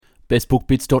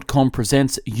BestBookBits.com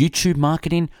presents YouTube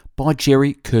Marketing by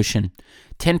Jerry Kershen.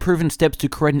 10 proven steps to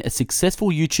creating a successful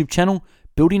YouTube channel,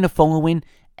 building a following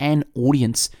and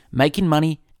audience, making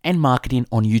money and marketing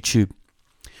on YouTube.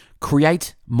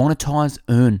 Create, monetize,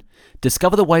 earn.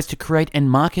 Discover the ways to create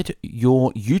and market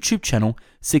your YouTube channel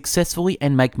successfully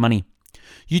and make money.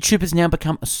 YouTube has now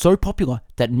become so popular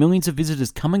that millions of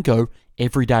visitors come and go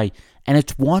every day, and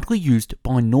it's widely used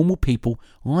by normal people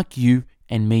like you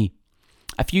and me.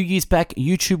 A few years back,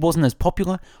 YouTube wasn't as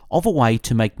popular of a way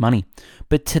to make money,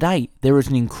 but today there is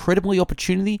an incredible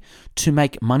opportunity to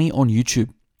make money on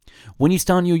YouTube. When you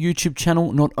start your YouTube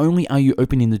channel, not only are you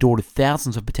opening the door to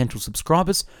thousands of potential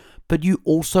subscribers, but you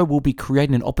also will be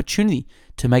creating an opportunity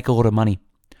to make a lot of money.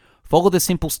 Follow the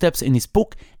simple steps in this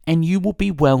book and you will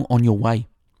be well on your way.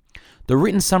 The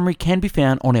written summary can be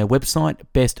found on our website,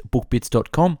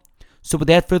 bestbookbits.com. So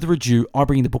without further ado, I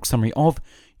bring you the book summary of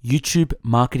YouTube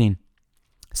Marketing.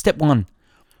 Step 1.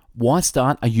 Why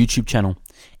start a YouTube channel?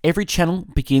 Every channel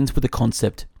begins with a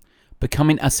concept.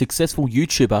 Becoming a successful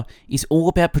YouTuber is all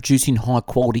about producing high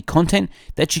quality content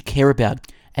that you care about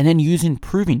and then using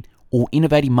proven or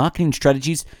innovative marketing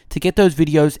strategies to get those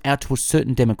videos out to a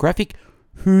certain demographic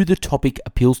who the topic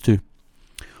appeals to.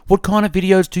 What kind of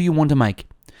videos do you want to make?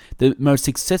 The most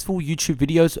successful YouTube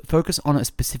videos focus on a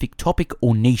specific topic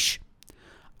or niche.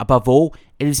 Above all,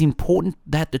 it is important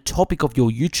that the topic of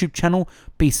your YouTube channel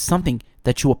be something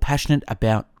that you are passionate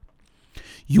about.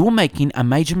 You are making a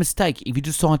major mistake if you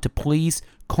decide to please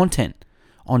content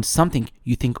on something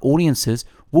you think audiences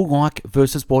will like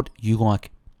versus what you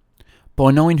like. By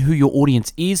knowing who your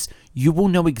audience is, you will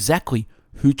know exactly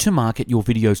who to market your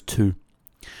videos to.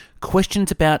 Questions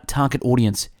about target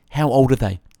audience. How old are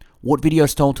they? What video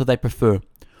style do they prefer?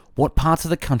 What parts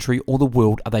of the country or the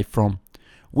world are they from?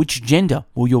 Which gender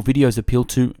will your videos appeal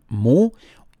to more,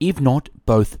 if not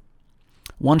both?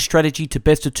 One strategy to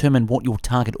best determine what your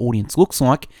target audience looks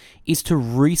like is to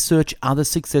research other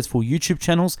successful YouTube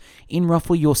channels in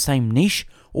roughly your same niche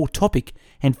or topic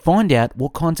and find out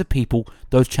what kinds of people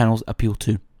those channels appeal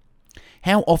to.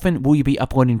 How often will you be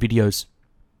uploading videos?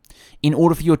 In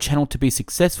order for your channel to be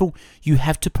successful, you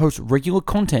have to post regular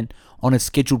content on a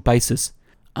scheduled basis.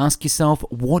 Ask yourself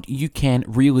what you can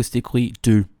realistically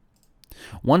do.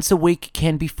 Once a week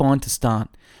can be fine to start.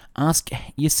 Ask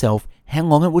yourself how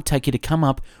long it would take you to come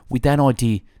up with that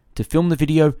idea, to film the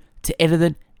video, to edit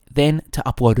it, then to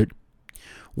upload it.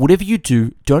 Whatever you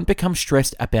do, don't become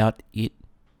stressed about it.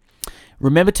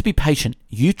 Remember to be patient.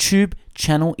 YouTube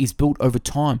channel is built over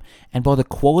time and by the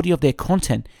quality of their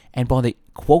content and by the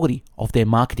quality of their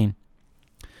marketing.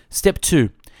 Step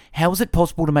 2. How is it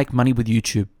possible to make money with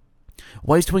YouTube?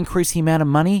 Ways to increase the amount of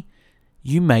money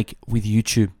you make with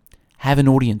YouTube. Have an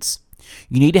audience.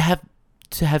 You need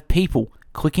to have people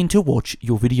clicking to watch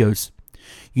your videos.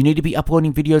 You need to be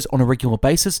uploading videos on a regular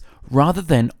basis rather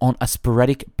than on a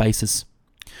sporadic basis.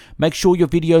 Make sure your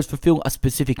videos fulfill a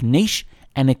specific niche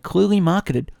and are clearly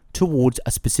marketed towards a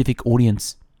specific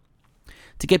audience.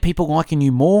 To get people liking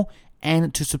you more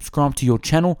and to subscribe to your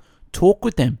channel, talk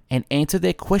with them and answer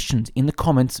their questions in the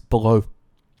comments below.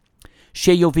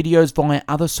 Share your videos via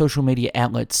other social media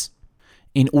outlets.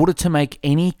 In order to make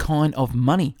any kind of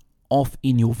money off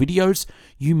in your videos,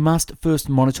 you must first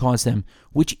monetize them,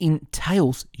 which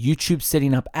entails YouTube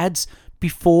setting up ads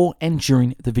before and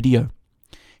during the video.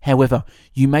 However,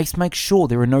 you must make sure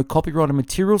there are no copyrighted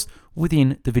materials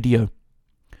within the video.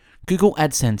 Google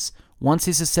AdSense. Once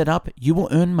this is set up, you will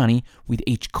earn money with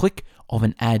each click of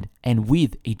an ad and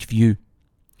with each view.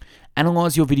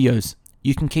 Analyze your videos.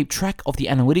 You can keep track of the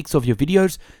analytics of your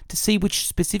videos to see which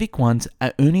specific ones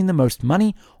are earning the most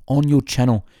money on your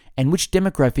channel and which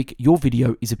demographic your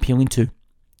video is appealing to.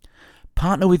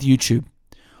 Partner with YouTube.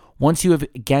 Once you have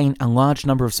gained a large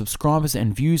number of subscribers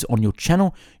and views on your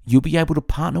channel, you'll be able to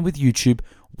partner with YouTube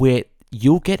where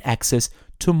you'll get access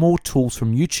to more tools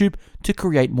from YouTube to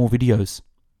create more videos.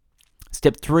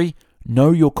 Step 3. Know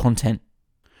your content.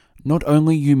 Not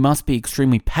only you must be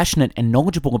extremely passionate and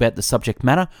knowledgeable about the subject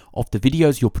matter of the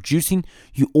videos you're producing,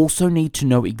 you also need to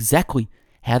know exactly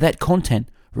how that content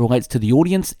relates to the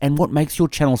audience and what makes your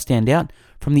channel stand out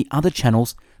from the other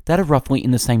channels that are roughly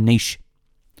in the same niche.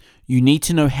 You need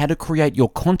to know how to create your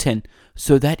content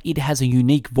so that it has a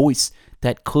unique voice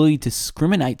that clearly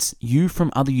discriminates you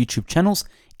from other YouTube channels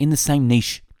in the same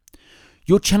niche.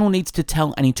 Your channel needs to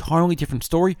tell an entirely different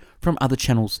story from other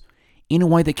channels in a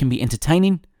way that can be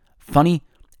entertaining, funny,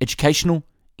 educational,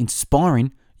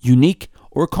 inspiring, unique,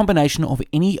 or a combination of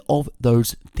any of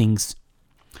those things.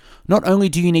 Not only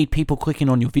do you need people clicking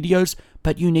on your videos,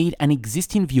 but you need an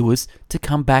existing viewers to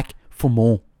come back for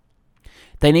more.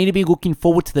 They need to be looking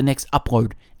forward to the next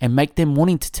upload and make them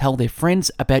wanting to tell their friends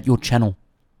about your channel.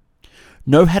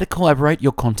 Know how to collaborate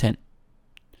your content.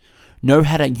 Know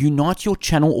how to unite your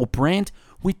channel or brand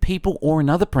with people or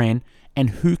another brand and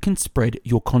who can spread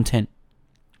your content.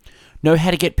 Know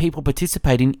how to get people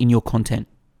participating in your content.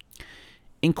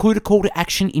 Include a call to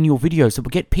action in your videos that will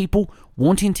get people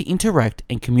wanting to interact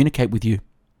and communicate with you.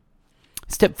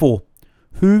 Step 4.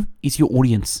 Who is your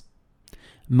audience?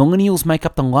 Millennials make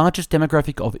up the largest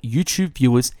demographic of YouTube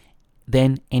viewers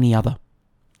than any other.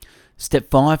 Step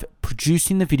 5.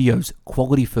 Producing the videos,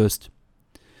 quality first.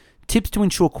 Tips to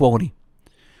ensure quality.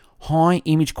 High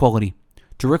image quality.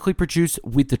 Directly produced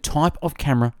with the type of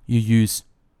camera you use.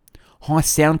 High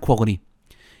sound quality.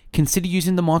 Consider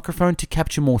using the microphone to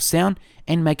capture more sound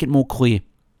and make it more clear.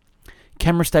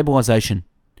 Camera stabilization.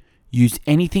 Use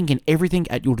anything and everything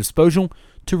at your disposal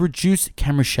to reduce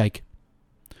camera shake.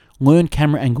 Learn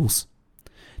camera angles.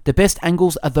 The best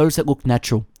angles are those that look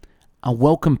natural, are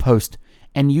well composed,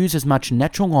 and use as much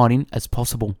natural lighting as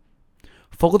possible.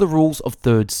 Follow the rules of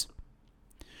thirds.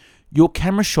 Your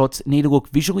camera shots need to look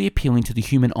visually appealing to the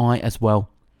human eye as well.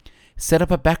 Set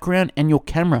up a background and your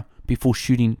camera before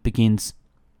shooting begins.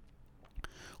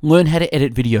 Learn how to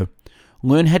edit video.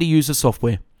 Learn how to use the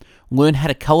software. Learn how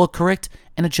to color correct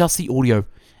and adjust the audio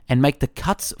and make the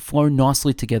cuts flow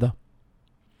nicely together.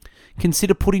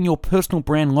 Consider putting your personal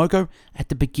brand logo at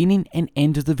the beginning and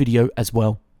end of the video as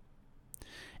well.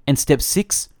 And step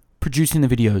 6, producing the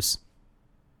videos.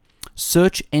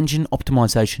 Search engine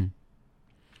optimization.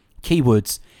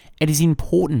 Keywords. It is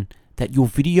important that your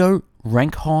video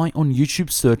rank high on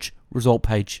YouTube's search result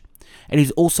page.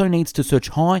 It also needs to search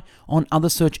high on other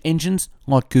search engines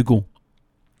like Google.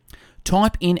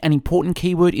 Type in an important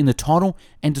keyword in the title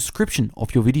and description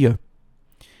of your video.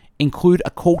 Include a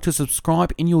call to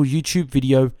subscribe in your YouTube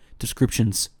video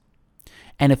descriptions.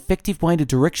 An effective way to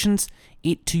directions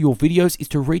it to your videos is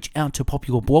to reach out to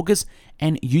popular bloggers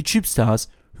and YouTube stars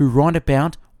who write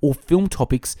about or film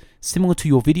topics similar to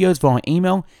your videos via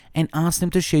email and ask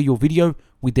them to share your video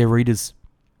with their readers.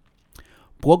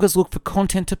 Bloggers look for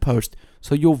content to post,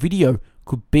 so your video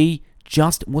could be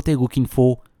just what they're looking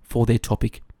for their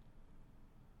topic.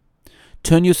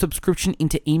 Turn your subscription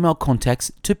into email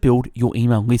contacts to build your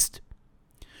email list.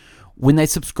 When they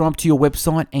subscribe to your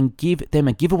website, and give them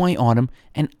a giveaway item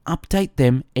and update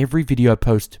them every video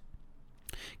post.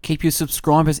 Keep your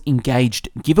subscribers engaged,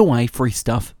 give away free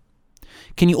stuff.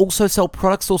 Can you also sell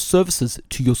products or services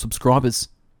to your subscribers?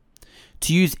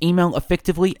 To use email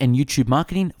effectively and YouTube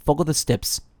marketing, follow the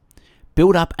steps.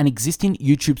 Build up an existing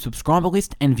YouTube subscriber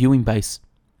list and viewing base.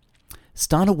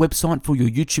 Start a website for your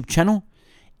YouTube channel.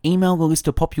 Email a list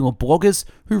of popular bloggers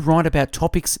who write about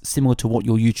topics similar to what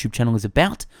your YouTube channel is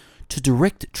about to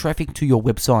direct traffic to your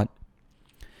website.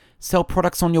 Sell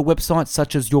products on your website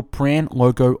such as your brand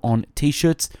logo on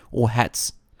t-shirts or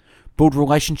hats. Build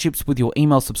relationships with your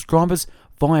email subscribers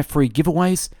via free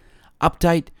giveaways.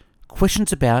 Update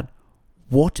questions about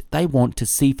what they want to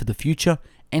see for the future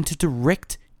and to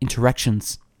direct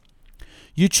interactions.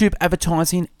 YouTube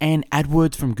advertising and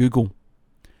AdWords from Google.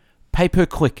 Pay per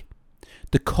click.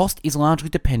 The cost is largely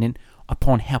dependent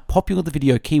upon how popular the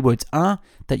video keywords are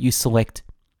that you select.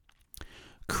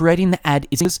 Creating the ad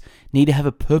is need to have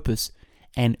a purpose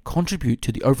and contribute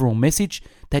to the overall message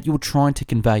that you are trying to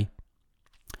convey.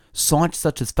 Sites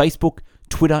such as Facebook,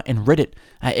 Twitter, and Reddit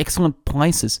are excellent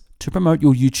places to promote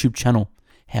your YouTube channel.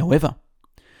 However,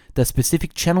 the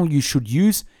specific channel you should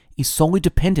use is solely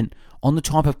dependent on the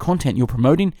type of content you're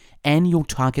promoting and your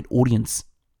target audience.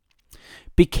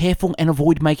 Be careful and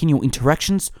avoid making your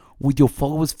interactions with your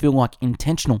followers feel like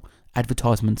intentional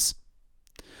advertisements.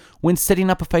 When setting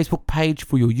up a Facebook page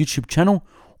for your YouTube channel,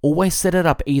 always set it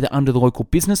up either under the local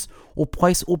business or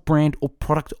place or brand or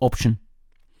product option.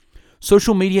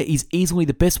 Social media is easily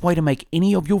the best way to make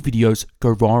any of your videos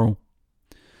go viral.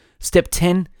 Step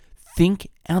 10. Think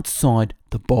outside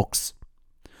the box.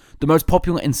 The most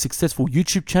popular and successful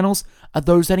YouTube channels are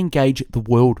those that engage the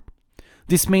world.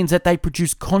 This means that they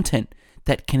produce content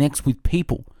that connects with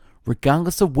people,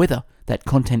 regardless of whether that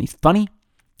content is funny,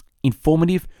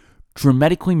 informative,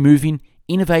 dramatically moving,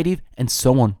 innovative, and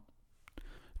so on.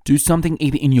 Do something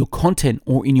either in your content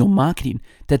or in your marketing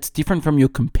that's different from your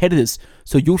competitors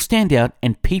so you'll stand out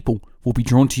and people will be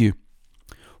drawn to you.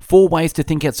 4 ways to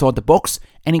think outside the box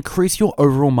and increase your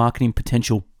overall marketing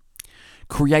potential.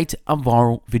 Create a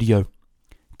viral video.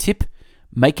 Tip: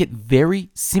 make it very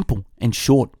simple and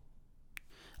short.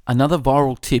 Another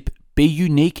viral tip: be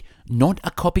unique, not a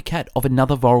copycat of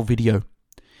another viral video.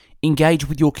 Engage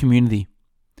with your community.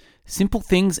 Simple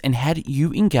things and how do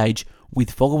you engage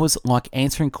with followers, like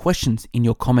answering questions in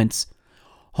your comments,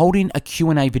 holding a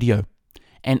Q&A video,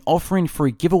 and offering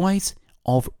free giveaways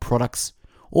of products,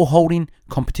 or holding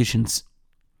competitions.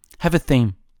 Have a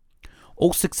theme.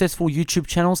 All successful YouTube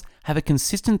channels have a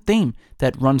consistent theme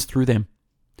that runs through them.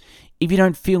 If you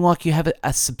don't feel like you have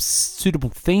a suitable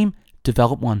theme,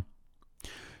 develop one.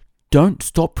 Don't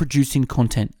stop producing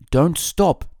content. Don't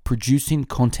stop producing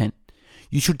content.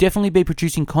 You should definitely be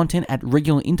producing content at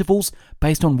regular intervals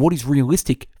based on what is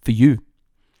realistic for you.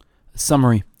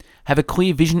 Summary. Have a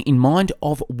clear vision in mind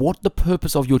of what the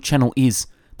purpose of your channel is,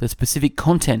 the specific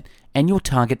content, and your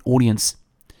target audience.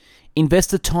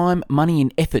 Invest the time, money,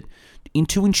 and effort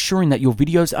into ensuring that your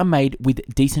videos are made with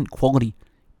decent quality,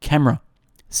 camera,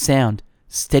 sound,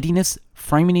 steadiness,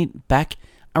 framing it back,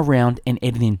 around, and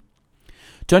editing.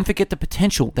 Don't forget the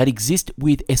potential that exists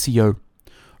with SEO.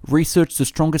 Research the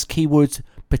strongest keywords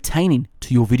pertaining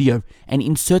to your video and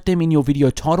insert them in your video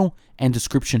title and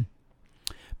description.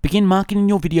 Begin marketing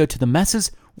your video to the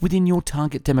masses within your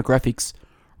target demographics.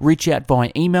 Reach out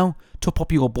via email to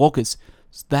popular bloggers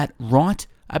that write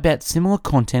about similar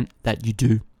content that you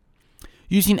do.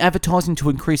 Using advertising to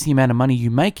increase the amount of money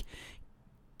you make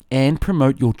and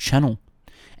promote your channel.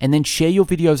 And then share your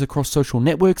videos across social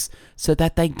networks so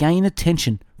that they gain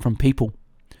attention from people.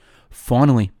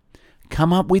 Finally,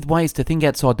 come up with ways to think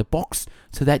outside the box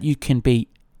so that you can be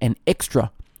an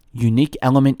extra unique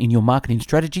element in your marketing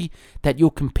strategy that your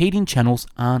competing channels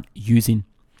aren't using.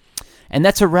 And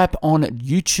that's a wrap on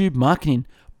YouTube marketing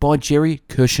by Jerry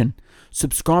Kershen.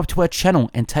 Subscribe to our channel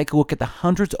and take a look at the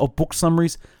hundreds of book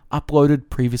summaries uploaded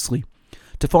previously.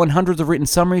 To find hundreds of written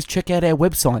summaries, check out our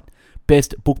website,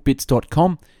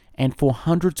 bestbookbits.com, and for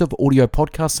hundreds of audio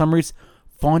podcast summaries,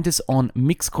 find us on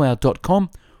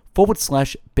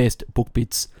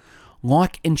mixcloud.com/bestbookbits.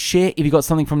 Like and share if you got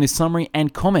something from this summary,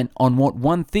 and comment on what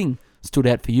one thing stood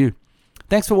out for you.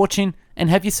 Thanks for watching, and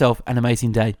have yourself an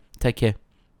amazing day. Take care.